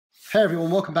Hey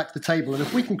everyone, welcome back to the table, and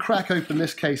if we can crack open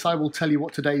this case, I will tell you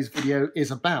what today's video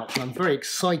is about. And I'm very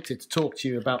excited to talk to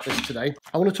you about this today.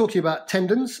 I want to talk to you about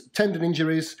tendons, tendon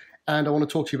injuries, and I want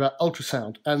to talk to you about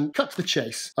ultrasound. And cut to the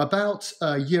chase. About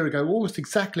a year ago, almost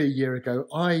exactly a year ago,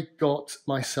 I got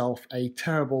myself a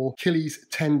terrible Achilles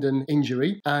tendon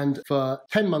injury. And for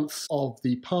 10 months of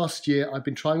the past year, I've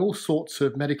been trying all sorts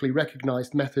of medically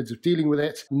recognized methods of dealing with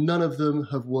it. None of them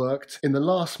have worked. In the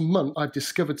last month, I've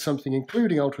discovered something,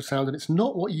 including ultrasound, and it's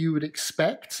not what you would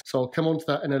expect. So I'll come on to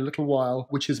that in a little while,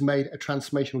 which has made a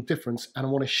transformational difference. And I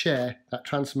want to share that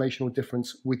transformational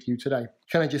difference with you today.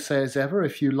 Can I just say, as ever,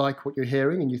 if you like what you're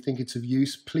hearing and you think it's of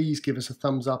use, please give us a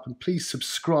thumbs up and please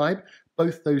subscribe.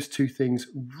 Both those two things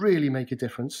really make a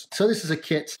difference. So this is a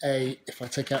kit, if I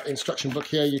take out the instruction book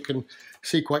here, you can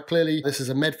see quite clearly, this is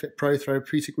a MedFit Pro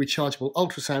Therapeutic Rechargeable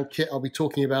Ultrasound kit I'll be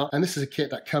talking about. And this is a kit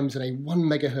that comes in a 1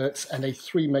 megahertz and a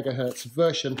 3 megahertz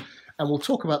version. And we'll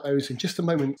talk about those in just a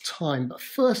moment's time. But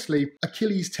firstly,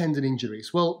 Achilles tendon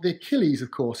injuries. Well, the Achilles, of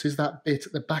course, is that bit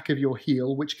at the back of your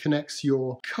heel which connects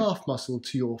your calf muscle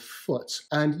to your foot.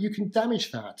 And you can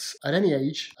damage that at any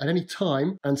age, at any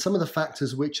time. And some of the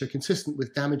factors which are consistent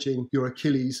with damaging your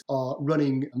Achilles are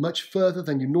running much further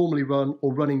than you normally run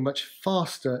or running much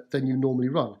faster than you normally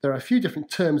run. There are a few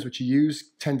different terms which are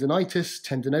used: tendonitis,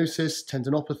 tendinosis,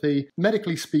 tendinopathy.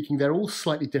 Medically speaking, they're all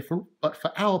slightly different, but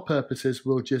for our purposes,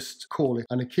 we'll just call it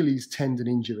an Achilles tendon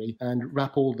injury and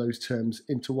wrap all those terms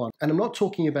into one. And I'm not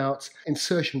talking about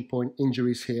insertion point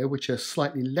injuries here, which are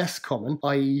slightly less common,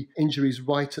 i.e. injuries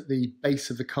right at the base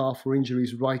of the calf or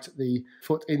injuries right at the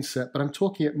foot insert, but I'm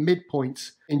talking at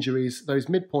midpoint injuries, those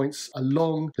midpoints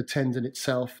along the tendon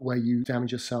itself where you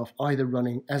damage yourself, either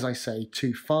running, as I say,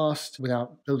 too fast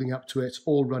without building up to it,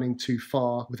 or running too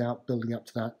far without building up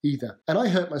to that either. And I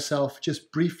hurt myself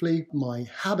just briefly. My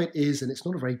habit is, and it's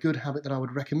not a very good habit that I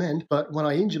would recommend, but when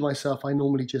I injure myself, I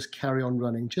normally just carry on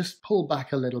running, just pull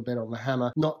back a little bit on the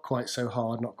hammer, not quite so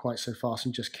hard, not quite so fast,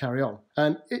 and just carry on.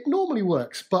 And it normally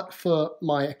works, but for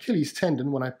my Achilles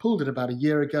tendon, when I pulled it about a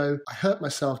year ago, I hurt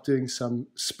myself doing some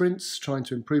sprints, trying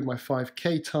to improve my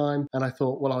 5K time, and I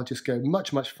thought, well, I'll just go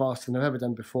much, much faster than I've ever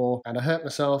done before. And I hurt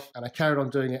myself, and I carried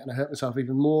on doing it, and I hurt myself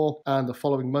even more. And the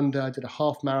following Monday, I did a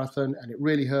half marathon, and it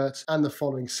really hurt. And the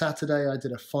following Saturday, I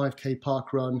did a 5K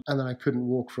park run, and then I couldn't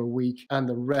walk for a week, and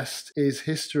the rest is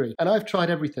history. And I've tried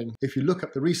everything. If you look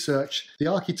up the research, the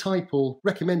archetypal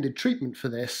recommended treatment for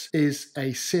this is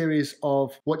a series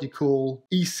of what you call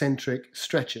eccentric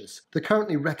stretches. The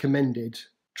currently recommended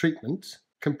treatment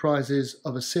comprises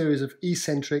of a series of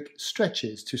eccentric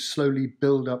stretches to slowly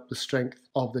build up the strength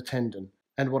of the tendon.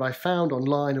 And what I found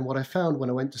online and what I found when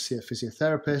I went to see a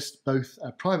physiotherapist, both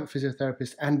a private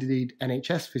physiotherapist and indeed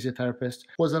NHS physiotherapist,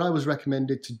 was that I was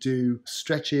recommended to do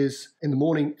stretches in the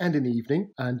morning and in the evening.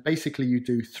 And basically you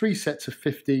do 3 sets of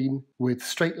 15 with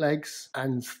straight legs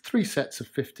and 3 sets of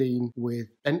 15 with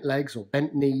bent legs or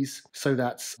bent knees. So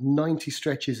that's 90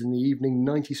 stretches in the evening,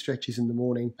 90 stretches in the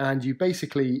morning. And you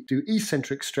basically do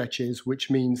eccentric stretches, which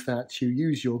means that you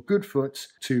use your good foot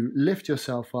to lift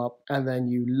yourself up and then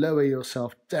you lower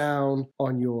yourself down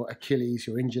on your Achilles,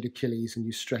 your injured Achilles, and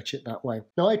you stretch it that way.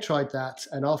 Now I tried that,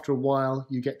 and after a while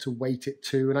you get to weight it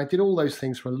too, and I did all those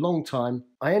things for a long time.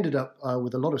 I ended up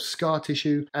with a lot of scar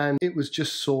tissue, and it was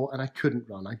just sore, and I couldn't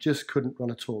run. I just couldn't run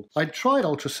at all. I tried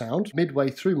ultrasound midway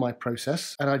through my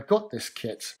process, and I'd got this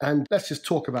kit. And let's just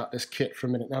talk about this kit for a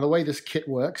minute. Now, the way this kit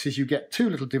works is you get 2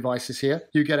 little devices here.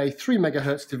 You get a 3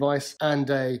 megahertz device and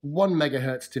a 1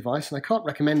 megahertz device, and I can't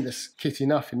recommend this kit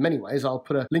enough in many ways. I'll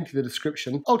put a link in the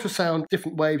description. Ultrasound,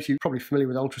 different waves. You're probably familiar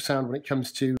with ultrasound when it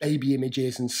comes to baby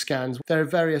images and scans. There are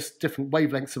various different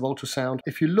wavelengths of ultrasound.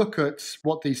 If you look at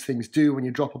what these things do when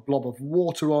you drop a blob of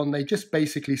water on, they just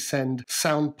basically send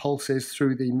sound pulses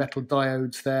through the metal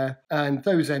diodes there, and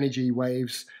those energy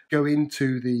waves go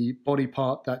into the body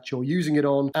part that you're using it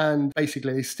on, and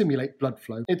basically they stimulate blood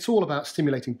flow. It's all about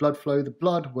stimulating blood flow. The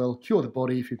blood will cure the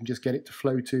body if you can just get it to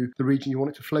flow to the region you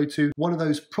want it to flow to. One of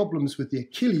those problems with the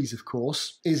Achilles, of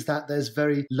course, is that there's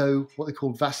very low, what they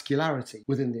call vascularity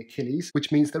within the Achilles,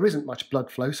 which means there isn't much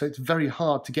blood flow, so it's very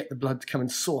hard to get the blood to come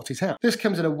and sort it out. This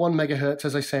comes in a 1 megahertz,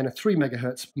 as I say, in a 3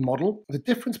 megahertz model. The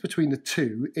difference between the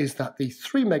two is that the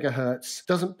 3 megahertz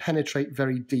doesn't penetrate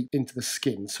very deep into the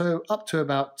skin, so up to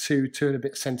about 2 and a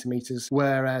bit centimeters,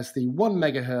 whereas the 1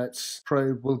 megahertz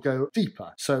probe will go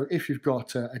deeper. So if you've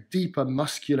got a deeper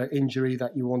muscular injury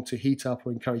that you want to heat up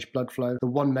or encourage blood flow, the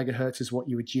 1 megahertz is what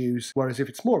you would use. Whereas if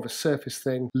it's more of a surface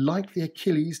thing, like the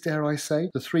Achilles, dare I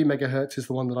say, the 3 megahertz is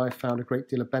the one that I've found a great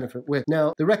deal of benefit with.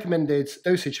 Now, the recommended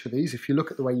dosage for these, if you look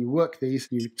at the way you work these,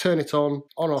 you turn it on,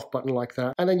 off button like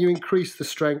that, and then you increase the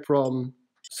strength from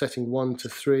setting 1 to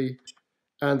 3,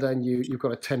 and then you've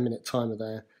got a 10-minute timer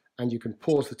there, and you can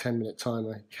pause the 10-minute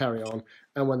timer, carry on,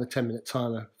 and when the 10-minute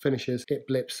timer finishes, it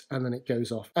blips and then it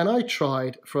goes off. And I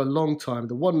tried for a long time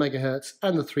the 1 megahertz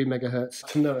and the 3 megahertz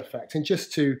to no effect. And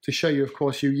just to show you, of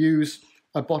course, you use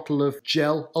a bottle of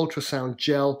gel, ultrasound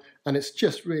gel, and it's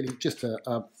just really just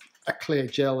a clear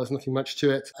gel. There's nothing much to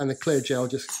it, and the clear gel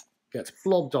just gets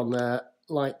blobbed on there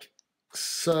like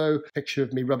so. Picture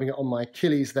of me rubbing it on my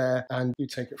Achilles there, and you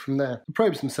take it from there. The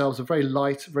probes themselves are very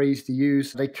light, very easy to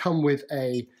use. They come with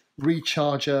a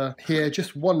recharger here,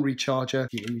 just one recharger.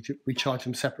 You need to recharge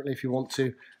them separately if you want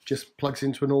to. Just plugs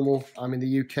into a normal, I'm in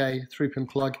the UK, 3-pin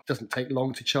plug. Doesn't take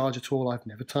long to charge at all. I've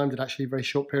never timed it, actually, a very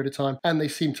short period of time. And they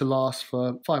seem to last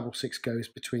for 5 or 6 goes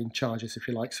between charges, if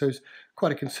you like. So it's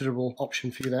quite a considerable option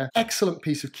for you there. Excellent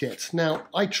piece of kit. Now,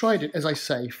 I tried it, as I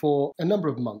say, for a number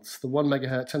of months, the 1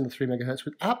 megahertz and the 3 megahertz,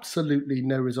 with absolutely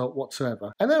no result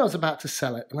whatsoever. And then I was about to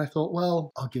sell it, and I thought,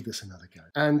 well, I'll give this another go.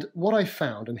 And what I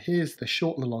found, and here's the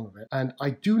short and the long of it, and I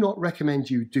do not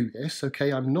recommend you do this,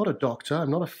 okay? I'm not a doctor,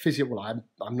 I'm not a physio, well, I'm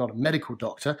not a medical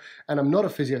doctor, and I'm not a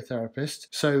physiotherapist,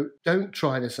 so don't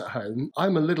try this at home.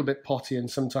 I'm a little bit potty, and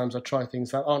sometimes I try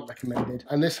things that aren't recommended,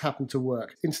 and this happened to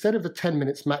work. Instead of the 10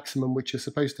 minutes maximum, which you're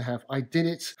supposed to have, I did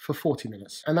it for 40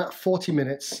 minutes, and that 40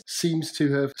 minutes seems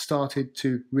to have started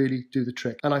to really do the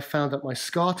trick. And I found that my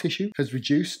scar tissue has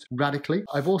reduced radically.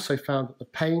 I've also found that the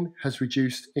pain has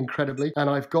reduced incredibly, and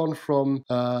I've gone from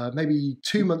maybe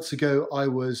 2 months ago, I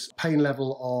was pain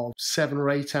level of 7 or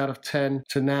 8 out of 10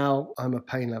 to now I'm a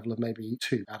pain level of maybe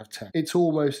 2 out of 10. It's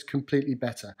almost completely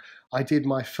better. I did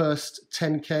my first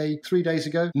 10K 3 days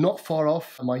ago, not far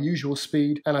off my usual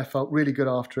speed, and I felt really good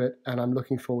after it, and I'm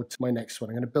looking forward to my next one.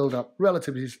 I'm going to build up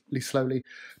relatively slowly,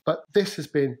 but this has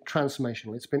been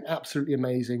transformational. It's been absolutely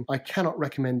amazing. I cannot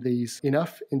recommend these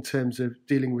enough in terms of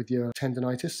dealing with your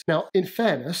tendonitis. Now, in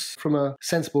fairness, from a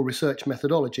sensible research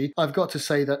methodology, I've got to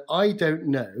say that I don't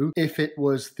know if it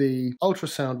was the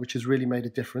ultrasound which has really made a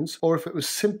difference, or if it was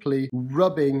simply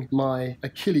rubbing my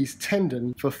Achilles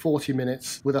tendon for 40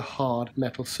 minutes with a hard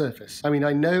metal surface. I mean,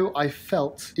 I know I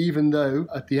felt, even though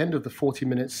at the end of the 40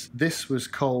 minutes this was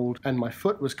cold and my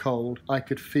foot was cold, I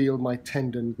could feel my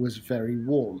tendon was very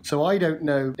warm. So I don't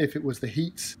know if it was the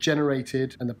heat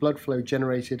generated and the blood flow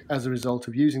generated as a result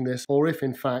of using this, or if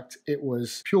in fact it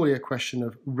was purely a question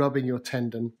of rubbing your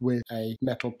tendon with a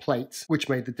metal plate, which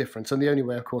made the difference. And the only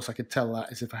way, of course, I could tell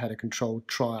that is if I had a controlled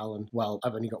trial, and well,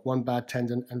 I've only got one bad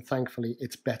tendon, and thankfully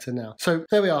it's better now. So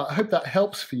there we are. I hope that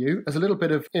helps for you. There's a little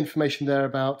bit of information there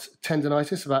about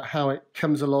tendonitis, about how it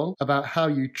comes along, about how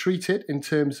you treat it in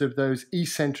terms of those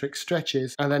eccentric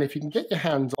stretches, and then if you can get your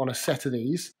hands on a set of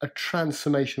these, a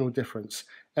transformational difference.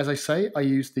 As I say, I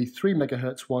used the 3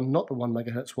 megahertz one, not the 1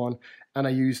 megahertz one, and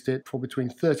I used it for between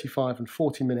 35 and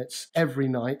 40 minutes every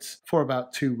night for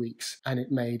about 2 weeks, and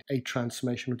it made a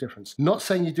transformational difference. Not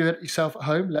saying you do it yourself at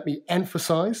home. Let me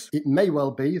emphasize, it may well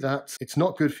be that it's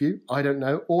not good for you. I don't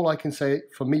know. All I can say,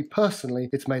 for me personally,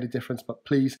 it's made a difference, but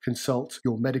please consult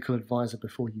your medical advisor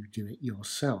before you do it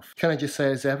yourself. Can I just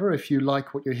say, as ever, if you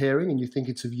like what you're hearing and you think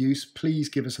it's of use, please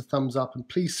give us a thumbs up and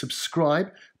please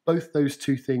subscribe. Both those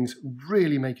two things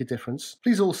really make a difference.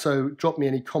 Please also drop me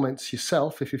any comments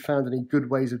yourself if you found any good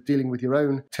ways of dealing with your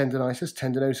own tendonitis,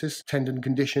 tendinosis, tendon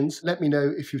conditions. Let me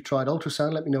know if you've tried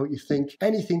ultrasound. Let me know what you think.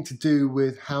 Anything to do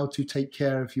with how to take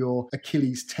care of your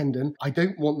Achilles tendon. I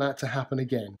don't want that to happen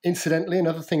again. Incidentally,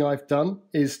 another thing I've done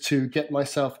is to get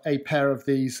myself a pair of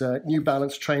these New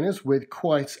Balance trainers with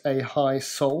quite a high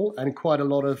sole and quite a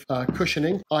lot of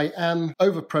cushioning. I am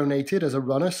overpronated as a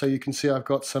runner, so you can see I've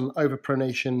got some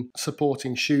overpronation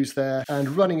supporting shoes there,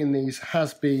 and running in these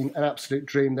has been an absolute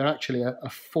dream. They're actually a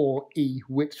 4E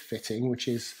width fitting, which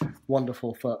is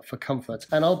wonderful for comfort,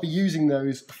 and I'll be using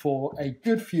those for a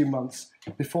good few months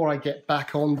before I get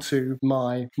back onto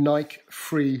my Nike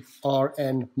Free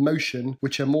RN Motion,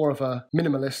 which are more of a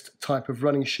minimalist type of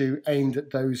running shoe aimed at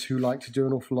those who like to do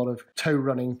an awful lot of toe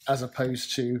running as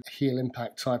opposed to heel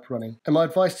impact type running. And my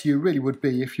advice to you really would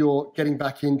be, if you're getting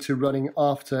back into running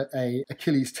after a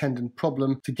Achilles tendon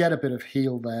problem, to get a bit of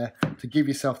heel there, to give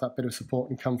yourself that bit of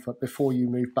support and comfort before you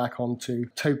move back onto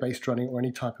toe-based running or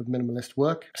any type of minimalist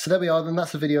work. So there we are, then.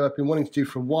 That's a video I've been wanting to do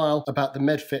for a while about the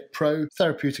MedFit Pro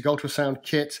Therapeutic Ultrasound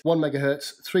kit, 1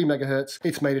 megahertz, 3 megahertz.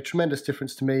 It's made a tremendous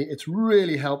difference to me. It's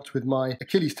really helped with my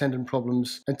Achilles tendon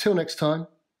problems. Until next time,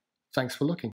 thanks for looking.